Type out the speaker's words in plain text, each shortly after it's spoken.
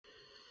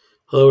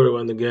Hello,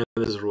 everyone. Again,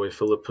 this is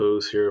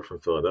Philipose here from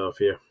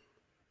Philadelphia,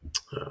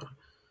 uh,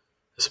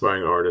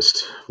 aspiring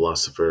artist,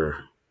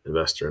 philosopher,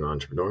 investor, and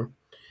entrepreneur.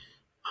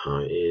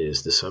 It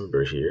is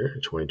December here,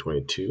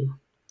 2022.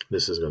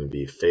 This is going to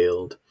be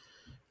Failed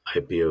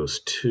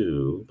IPOs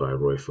 2 by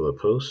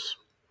Philipose.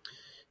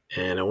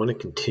 And I want to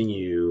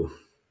continue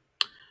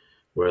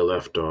where I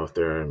left off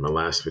there. My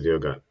last video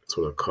got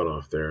sort of cut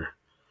off there.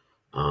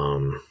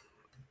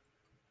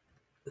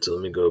 So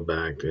let me go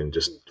back and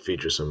just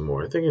feature some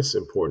more. I think it's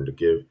important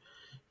to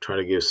try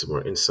to give some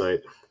more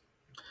insight.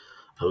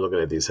 I'm looking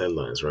at these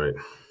headlines, right?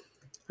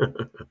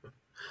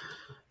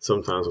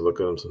 Sometimes I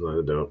look at them, sometimes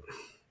I don't.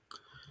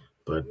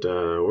 But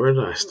where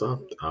did I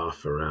stop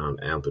off around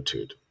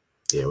amplitude?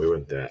 Yeah, we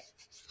went that.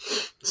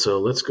 So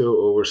let's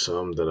go over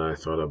some that I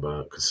thought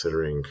about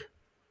considering,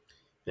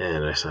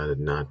 and I decided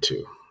not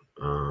to.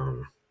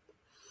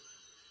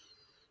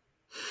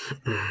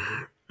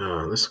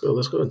 Let's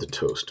go into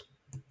TOST.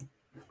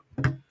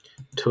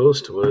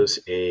 TOST was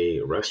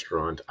a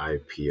restaurant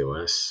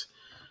IPOS,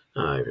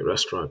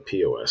 restaurant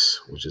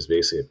POS, which is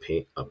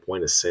basically a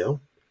point of sale.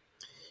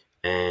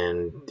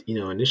 And,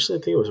 initially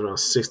I think it was around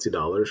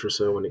 $60 or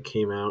so when it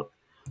came out.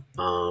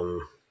 I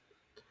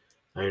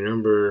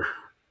remember,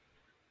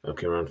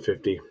 around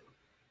 50.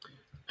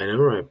 I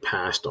remember I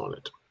passed on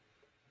it.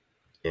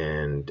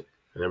 And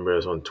I remember I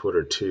was on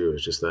Twitter too.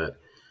 It's just that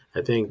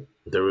I think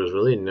there was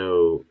really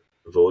no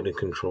voting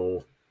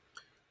control,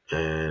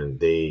 and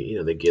they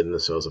give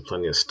themselves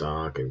plenty of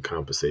stock and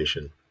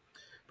compensation.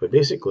 But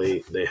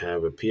basically, they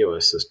have a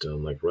POS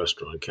system, like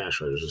restaurant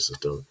cash register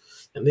system,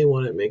 and they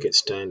want to make it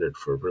standard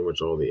for pretty much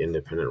all the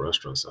independent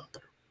restaurants out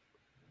there.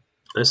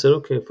 I said,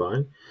 okay,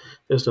 fine.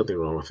 There's nothing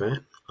wrong with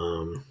that.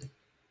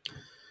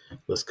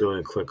 Let's go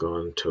and click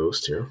on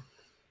TOST here.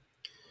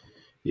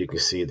 You can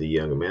see the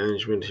young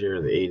management here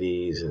in the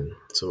 80s and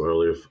some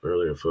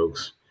earlier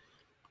folks.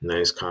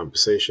 Nice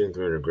compensation,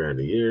 300 grand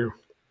a year.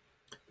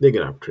 They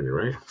get opportunity,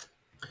 right?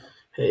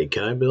 Hey,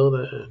 can I build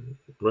a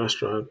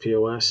restaurant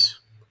POS?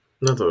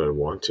 Not that I'd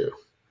want to,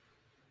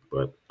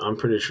 but I'm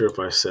pretty sure if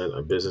I set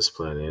a business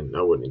plan in,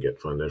 I wouldn't get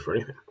funded for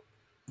anything.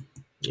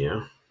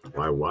 Yeah,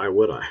 why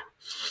would I?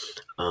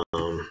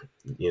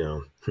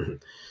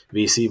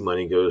 VC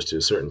money goes to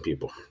certain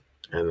people,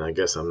 and I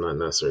guess I'm not in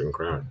that certain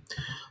crowd.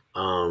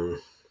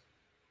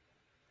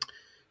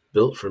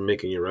 Built for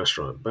making your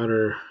restaurant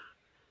better.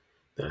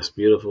 That's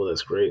beautiful.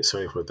 That's great.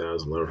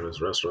 74,000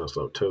 restaurants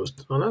love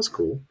TOST. Oh, that's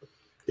cool.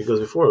 Because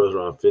before it was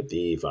around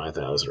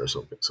 55,000 or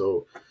something.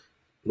 So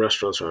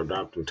restaurants are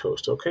adopting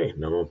TOST. Okay,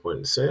 number one point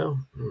of sale.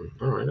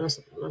 All right, that's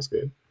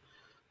good.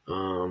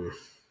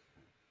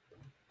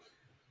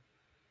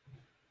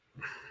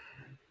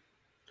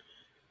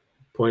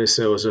 Point of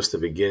sale was just the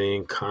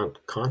beginning.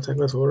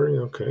 Contactless ordering.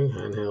 Okay,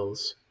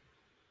 handhelds.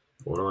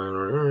 Online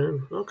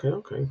ordering. All right.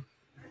 Okay.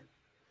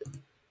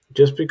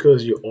 Just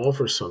because you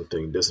offer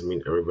something doesn't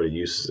mean everybody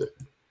uses it.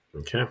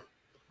 Okay,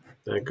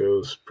 that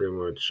goes pretty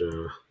much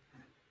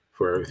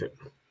for everything.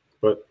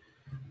 But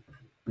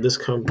this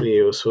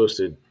company was supposed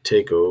to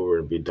take over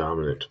and be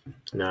dominant.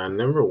 Now, I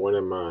remember one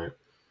of my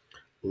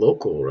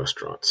local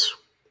restaurants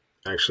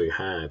actually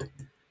had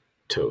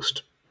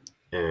TOST,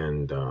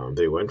 and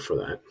they went for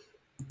that.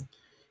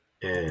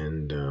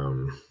 And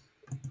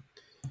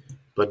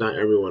but not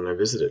everyone I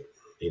visited.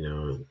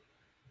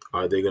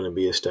 Are they going to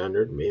be a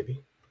standard?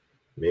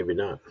 Maybe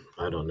not.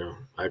 I don't know.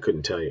 I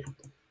couldn't tell you.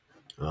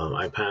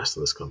 I passed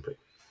on this company.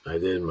 I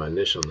did my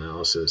initial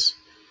analysis,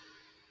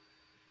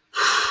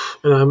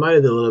 and I might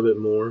have done a little bit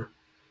more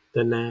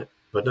than that,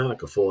 but not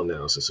like a full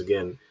analysis.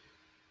 Again,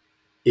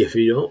 if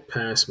you don't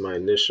pass my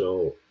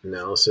initial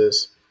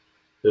analysis,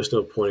 there's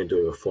no point in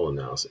doing a full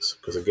analysis,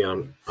 because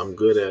again, I'm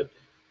good at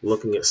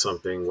looking at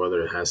something,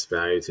 whether it has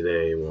value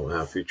today, will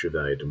have future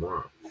value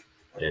tomorrow.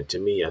 And to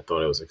me, I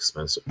thought it was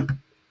expensive.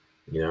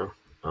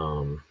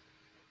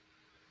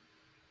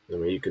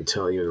 You can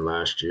tell even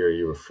last year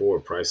before,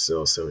 price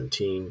sale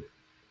 17.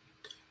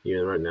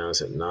 Even right now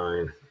it's at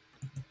 9.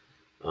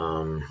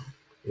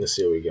 Let's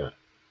see what we got.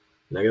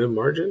 Negative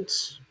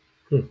margins.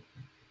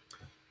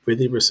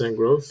 50%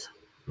 growth.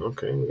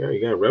 Okay, you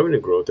got revenue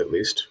growth at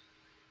least.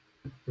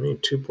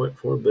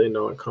 $2.4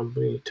 billion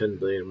company, 10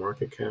 billion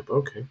market cap.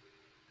 Okay.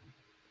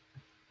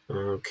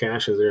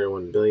 Cash is there at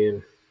 1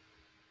 billion.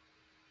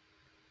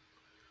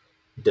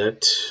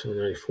 Debt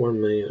 94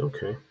 million.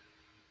 Okay.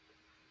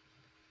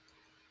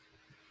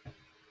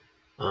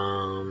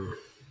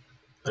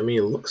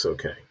 It looks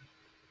okay.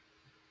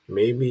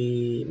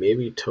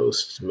 Maybe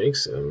TOST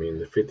makes it.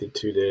 The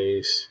 52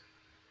 days.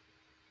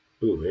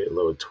 Ooh, hit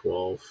low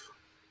 12.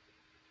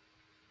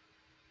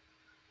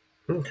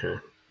 Okay.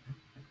 I'm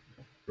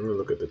gonna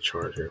look at the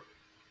chart here.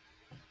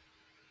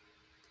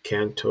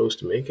 Can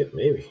TOST make it?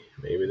 Maybe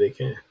they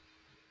can.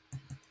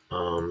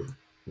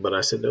 But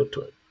I said no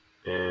to it.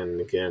 And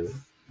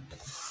again,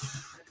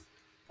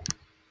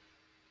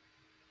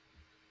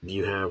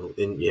 you have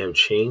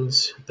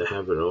chains that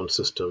have their own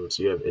systems.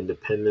 You have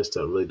independents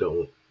that really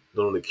don't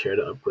really care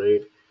to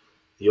upgrade.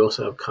 You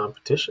also have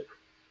competition.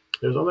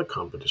 There's other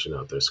competition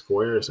out there.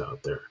 Square is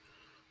out there.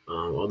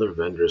 Other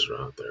vendors are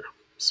out there.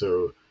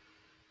 So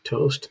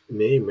Toast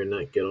may or may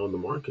not get all the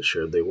market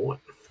share they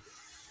want.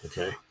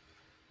 Okay.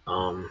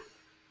 Um,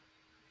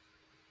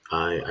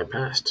 I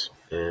passed,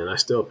 and I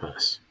still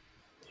pass.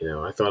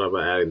 I thought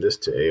about adding this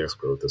to AX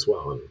growth as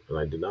well, and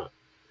I did not.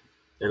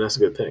 And that's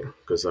a good thing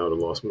because I would have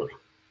lost money.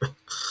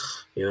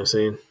 You know what I'm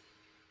saying?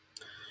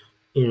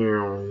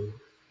 Yeah.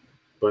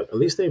 But at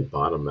least they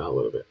bottom out a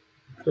little bit.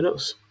 Who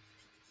knows?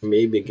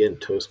 Maybe again,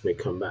 Toast may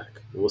come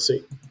back. We'll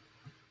see.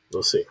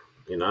 We'll see.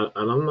 And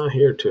I'm not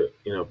here to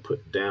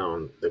put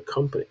down the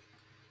company.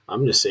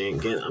 I'm just saying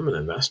again, I'm an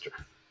investor.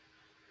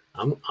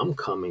 I'm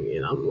coming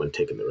in. I'm the one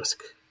taking the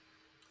risk,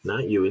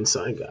 not you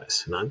inside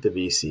guys, not the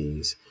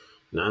VCs,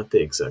 not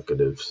the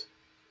executives,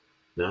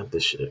 not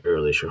the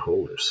early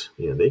shareholders.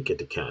 They get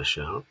to cash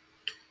out.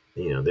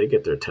 They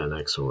get their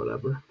 10x or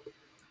whatever,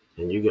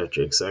 and you got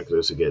your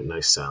executives who get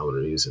nice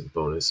salaries and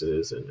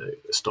bonuses and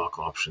stock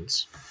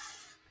options.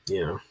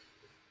 You know,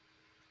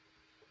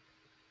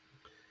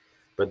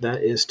 but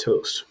that is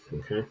Toast.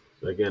 Okay,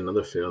 again,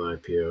 another failed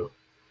IPO,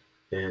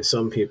 and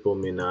some people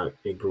may not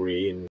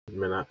agree and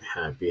may not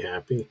be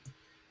happy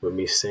with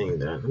me saying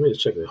that. Let me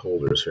just check the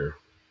holders here.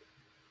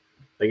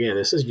 Again,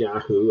 this is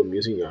Yahoo. I'm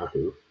using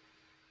Yahoo.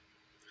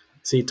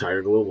 See,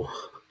 Tiger Global.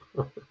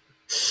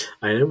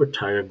 I remember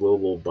Tiger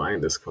Global buying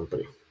this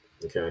company.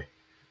 Okay,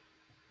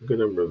 good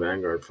number of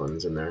Vanguard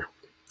funds in there.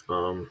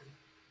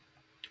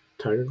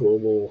 Tiger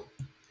Global,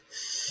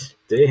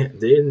 they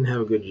didn't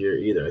have a good year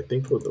either. I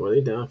think were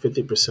they down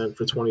 50%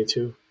 for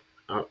 22?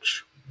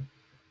 Ouch.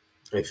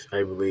 I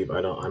believe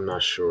I'm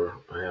not sure.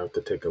 I have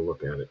to take a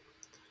look at it.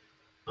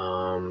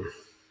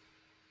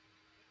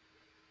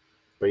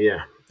 But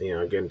yeah,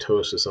 again,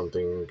 Toast is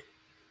something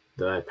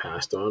that I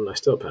passed on. I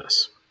still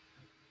pass.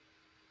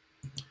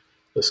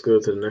 Let's go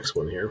to the next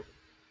one here.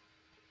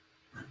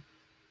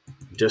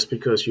 Just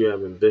because you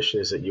have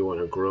ambitions that you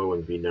want to grow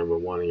and be number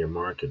one in your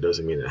market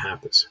doesn't mean it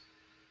happens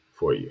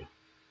for you.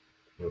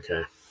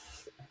 Okay.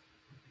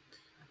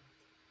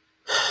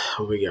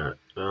 What we got?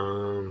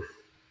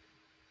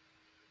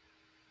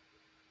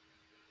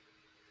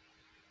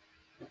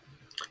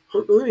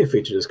 Let me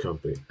feature this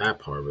company,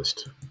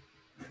 AppHarvest.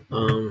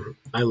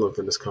 I looked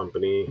at this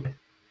company.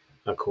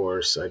 Of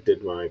course, I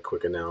did my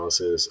quick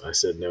analysis. I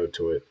said no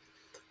to it,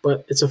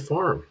 but it's a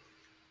farm.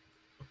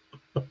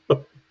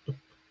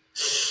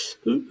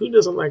 Who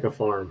doesn't like a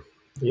farm?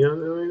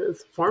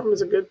 Farm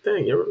is a good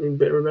thing. You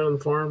ever been on the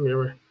farm? You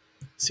ever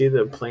see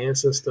the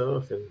plants and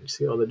stuff, and you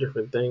see all the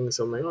different things?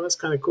 I'm like, oh, that's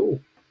kind of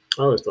cool.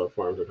 I always thought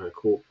farms were kind of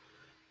cool.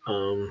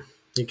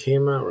 It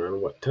came out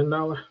around what,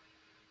 $10,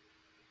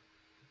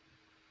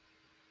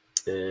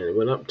 and it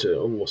went up to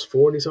almost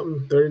 40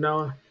 something,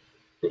 $30.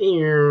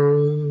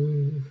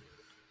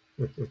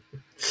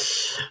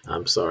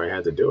 I'm sorry, I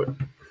had to do it.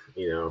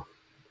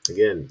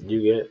 Again,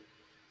 you get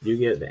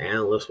the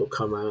analysts will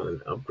come out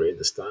and upgrade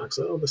the stocks.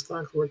 Oh, the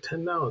stocks were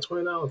 $10,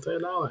 $20,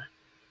 $30.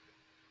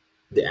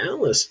 The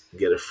analysts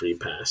get a free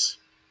pass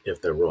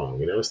if they're wrong.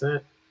 You notice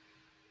that?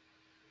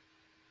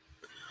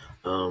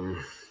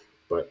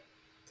 But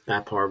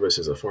AppHarvest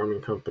is a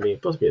farming company. It's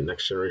supposed to be a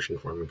next generation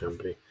farming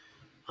company.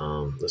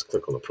 Let's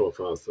click on the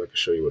profile so I can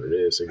show you what it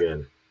is.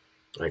 Again,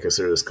 I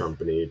consider this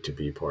company to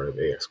be part of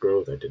AX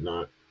Growth. I did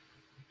not.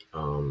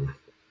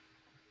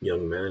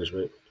 Young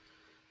management.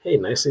 Hey,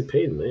 nicely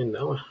paid, $1 million.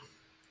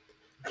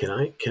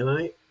 Can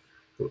I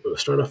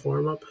start a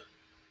farm up?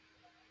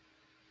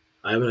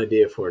 I have an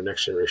idea for a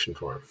next generation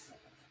farm.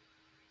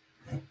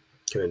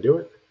 Can I do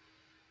it?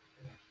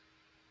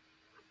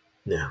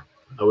 No,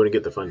 I wouldn't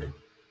get the funding.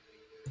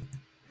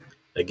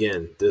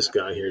 Again, this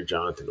guy here,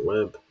 Jonathan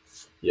Webb,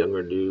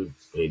 younger dude,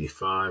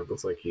 85,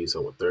 looks like he's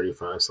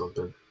 35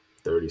 something,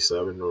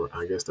 37, or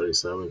I guess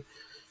 37.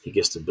 He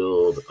gets to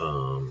build,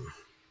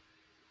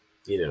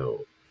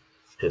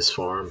 his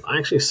farm. I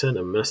actually sent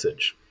a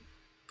message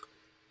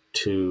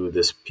to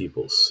this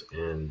Peoples,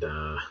 and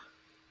I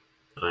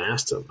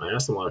asked him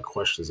a lot of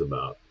questions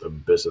about the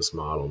business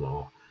model and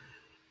all,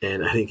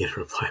 and I didn't get a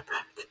reply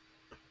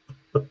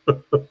back.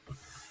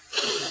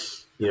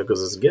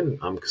 Because again,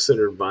 I'm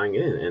considered buying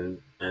in,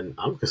 and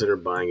I'm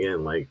considered buying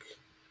in like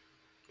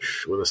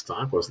when the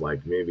stock was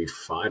like maybe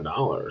 $5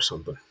 or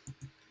something.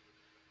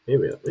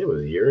 Maybe it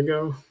was a year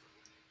ago.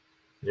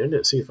 I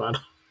didn't see $5.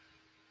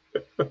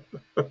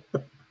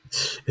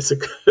 It's a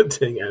good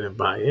thing I didn't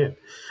buy in.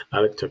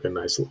 I took a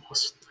nice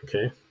loss.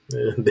 Okay,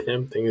 the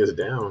damn thing is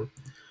down.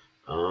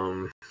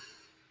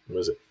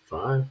 Was it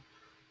 5,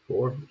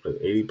 4,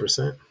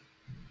 80%?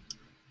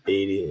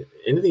 80.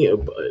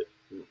 Anything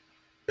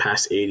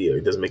past 80,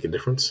 it doesn't make a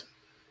difference.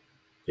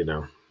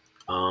 Again,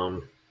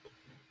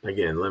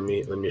 let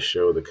me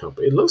show the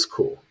company. It looks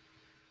cool.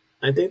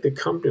 I think the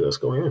company that's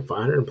going in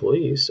 500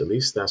 employees. At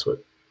least that's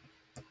what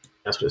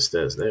it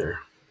says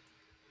there.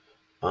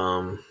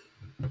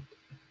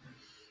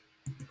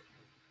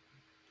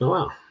 Oh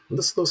wow,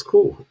 this looks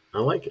cool. I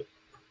like it.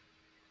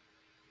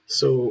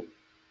 So,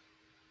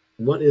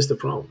 what is the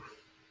problem?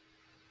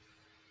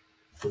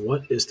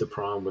 What is the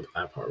problem with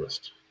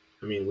AppHarvest?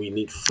 I mean, we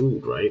need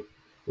food, right?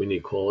 We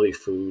need quality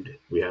food.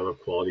 We have a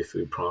quality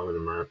food problem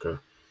in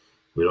America.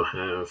 We don't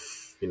have,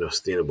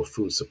 sustainable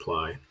food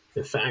supply.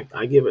 In fact,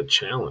 I give a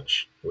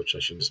challenge, which I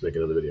should just make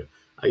another video.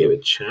 I give a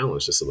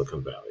challenge to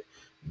Silicon Valley.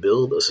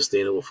 Build a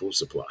sustainable food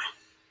supply.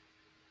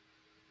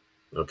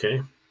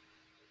 Okay?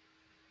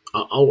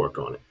 I'll work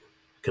on it.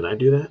 Can I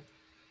do that?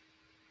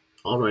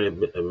 I'll write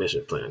a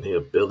mission plan here,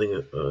 building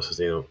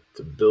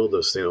to build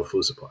a sustainable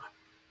food supply.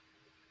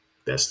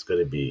 That's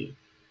going to be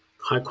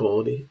high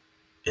quality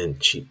and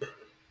cheap.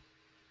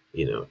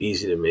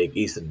 Easy to make,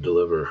 easy to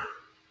deliver.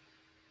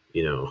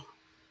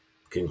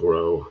 Can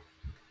grow.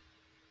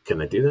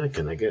 Can I do that?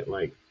 Can I get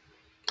like,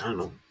 I don't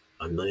know,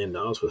 $1 million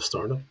for a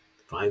startup,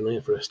 5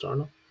 million for a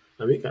startup?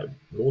 I mean, we got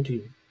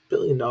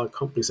multi-billion-dollar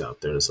companies out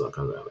there in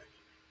Silicon Valley.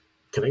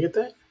 Can I get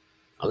that?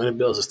 I'm going to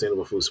build a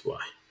sustainable food supply,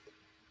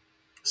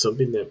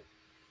 something that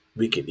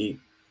we can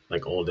eat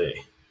like all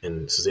day,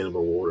 and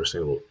sustainable water,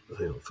 sustainable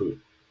food.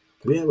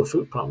 We have a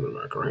food problem in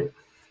America, right?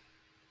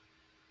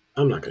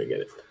 I'm not going to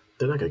get it.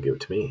 They're not going to give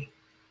it to me.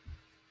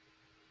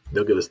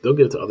 They'll give it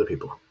to other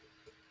people.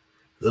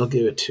 They'll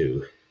give it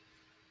to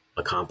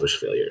accomplished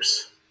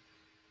failures,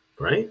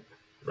 right?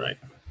 Right.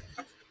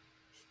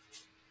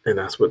 And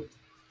that's what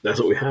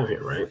we have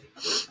here, right?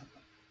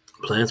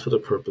 Plans for the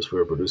purpose we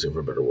are producing for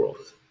a better world.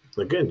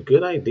 Again,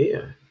 good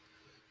idea,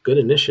 good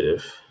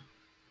initiative,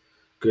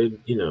 good,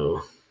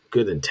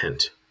 good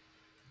intent.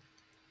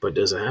 But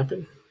does it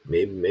happen?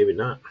 Maybe, maybe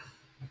not.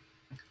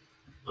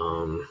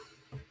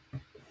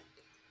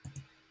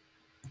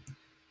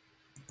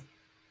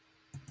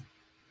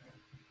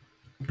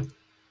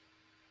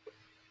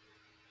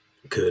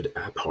 Could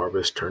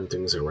AppHarvest turn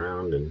things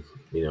around and,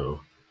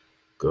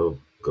 go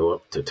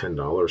up to $10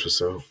 or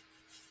so?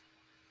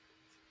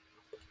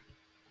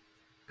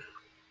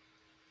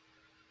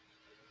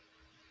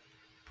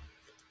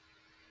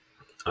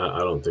 I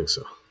don't think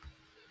so.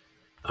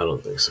 I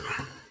don't think so.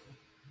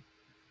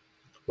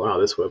 Wow,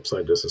 this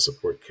website doesn't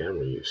support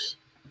camera use.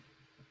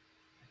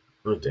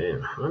 Oh,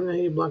 damn. How the hell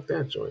you block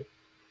that joint?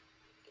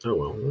 Oh,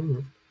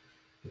 well.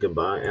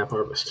 Goodbye,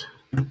 AppHarvest.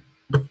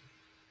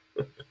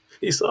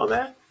 You saw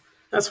that?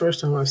 That's the first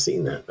time I've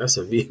seen that. That's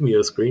a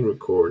Vimeo screen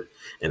record.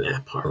 And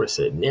AppHarvest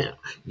said, "Now,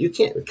 you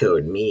can't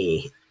record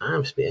me.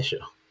 I'm special."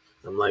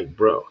 I'm like,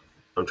 bro,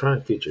 I'm trying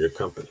to feature your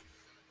company.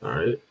 All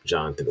right,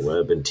 Jonathan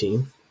Webb and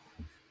team.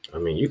 I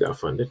mean, you got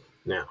funded.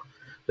 Now,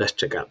 let's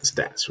check out the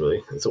stats,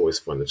 really. It's always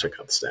fun to check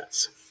out the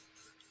stats.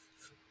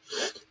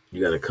 You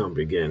got a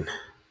company again.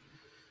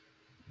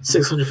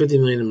 650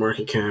 million in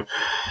market cap.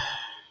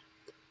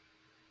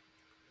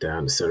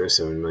 Down to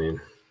 77 million.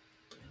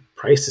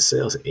 Price to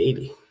sales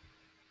 80.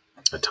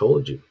 I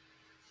told you.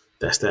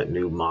 That's that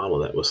new model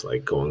that was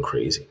like going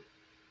crazy.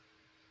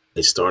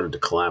 It started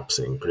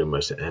collapsing pretty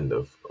much the end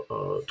of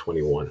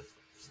 21.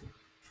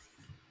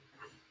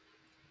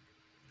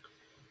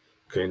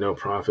 Okay, no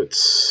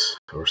profits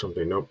or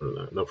something.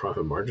 No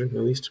profit margin,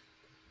 at least.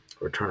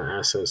 Return on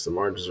assets, the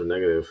margins are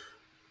negative.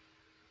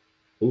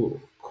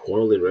 Ooh,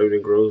 quarterly revenue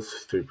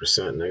growth,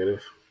 3%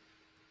 negative.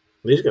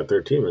 At least got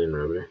 13 million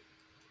revenue.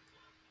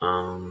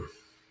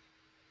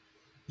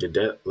 The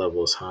debt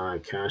level is high,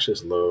 cash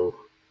is low,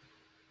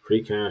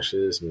 free cash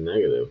is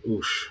negative.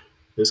 Oosh,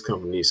 this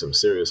company needs some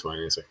serious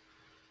financing.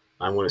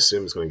 I'm going to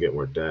assume it's going to get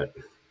more debt.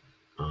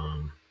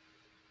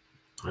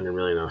 100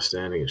 million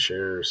outstanding in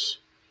shares.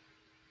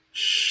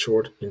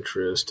 Short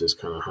interest is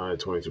kind of high,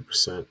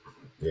 22%.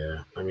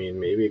 Yeah, I mean,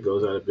 maybe it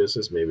goes out of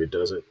business, maybe it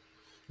doesn't.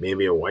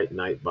 Maybe a white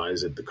knight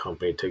buys it, the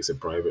company takes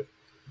it private.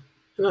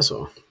 And that's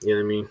all. You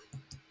know what I mean?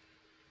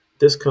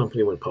 This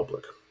company went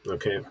public.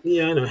 Okay.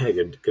 Yeah, I know. Hey,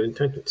 good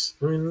intentions.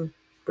 I mean,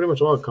 pretty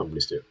much all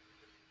companies do.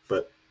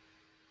 But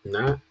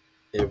not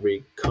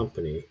every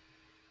company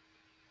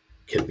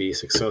can be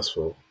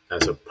successful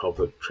as a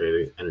public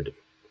traded entity.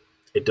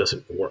 It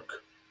doesn't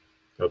work.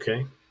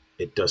 Okay?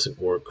 It doesn't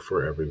work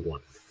for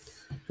everyone.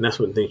 And that's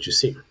what things you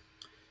see.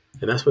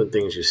 And that's what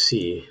things you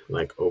see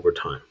like over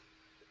time.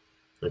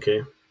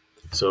 Okay?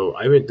 So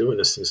I've been doing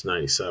this since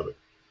 97.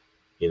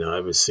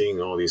 I've been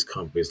seeing all these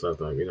companies left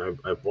on.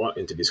 I bought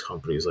into these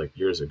companies like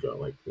years ago,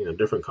 like,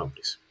 different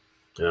companies.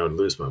 And I would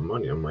lose my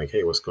money. I'm like,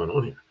 hey, what's going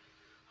on here?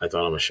 I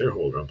thought I'm a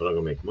shareholder, but I'm going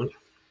to make money.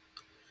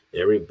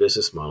 Every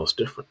business model is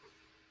different.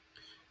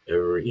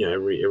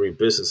 Every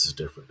business is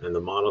different, and the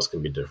models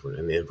can be different,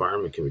 and the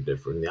environment can be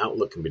different, and the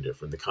outlook can be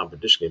different. The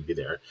competition can be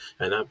there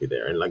and not be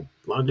there, and like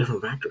a lot of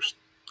different factors.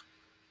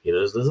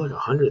 There's like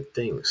 100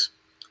 things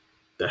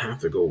that have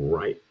to go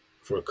right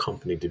for a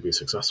company to be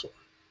successful.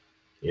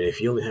 And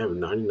if you only have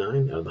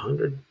 99 out of the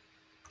 100,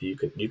 you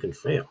can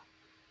fail.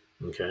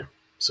 Okay,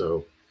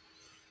 so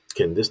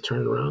can this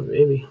turn around?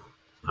 Maybe.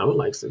 I would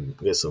like to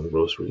get some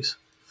groceries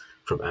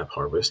from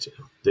AppHarvest.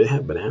 Do they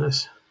have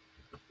bananas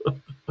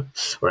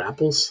or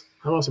apples?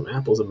 How about some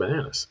apples and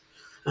bananas?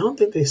 I don't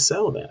think they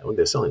sell that when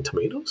they're selling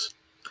tomatoes.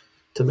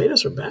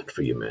 Tomatoes are bad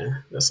for you,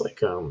 man. That's like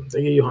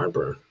they give you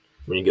heartburn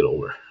when you get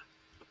older.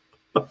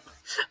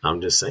 I'm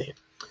just saying.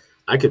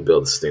 I could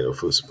build a sustainable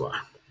food supply.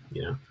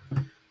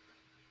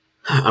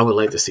 I would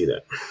like to see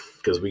that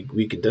because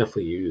we could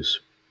definitely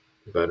use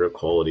better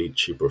quality,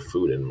 cheaper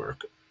food in the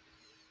market.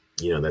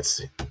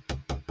 That's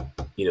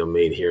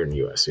made here in the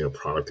U.S.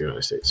 Product in the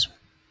United States.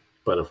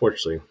 But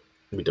unfortunately,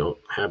 we don't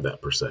have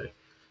that per se.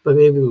 But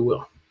maybe we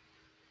will.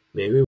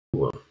 Maybe we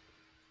will.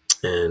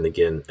 And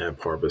again,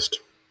 AppHarvest,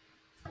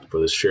 for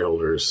the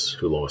shareholders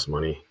who lost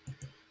money,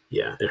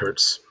 yeah, it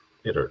hurts.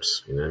 It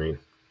hurts. You know what I mean?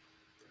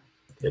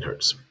 It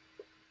hurts.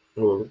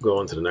 We'll go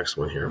on to the next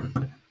one here.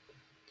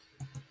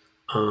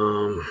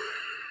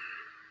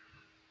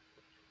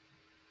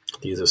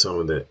 These are some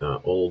of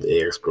the old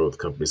AX growth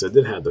companies. I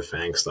did have the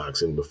FANG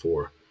stocks in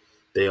before.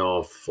 They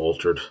all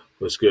faltered.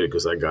 It was good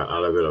because I got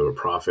out of it at a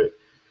profit.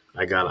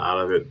 I got out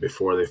of it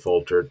before they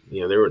faltered.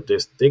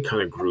 They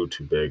kind of grew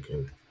too big,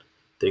 and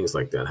things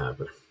like that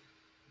happen.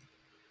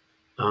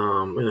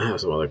 And I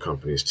have some other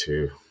companies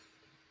too.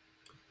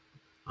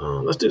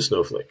 Let's do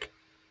Snowflake.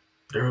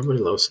 Everybody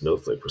loves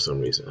Snowflake for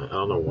some reason. I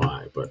don't know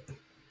why, but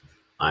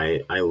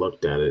I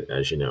looked at it,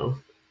 as you know,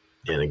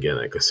 and again,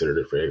 I considered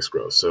it for AX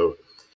growth. So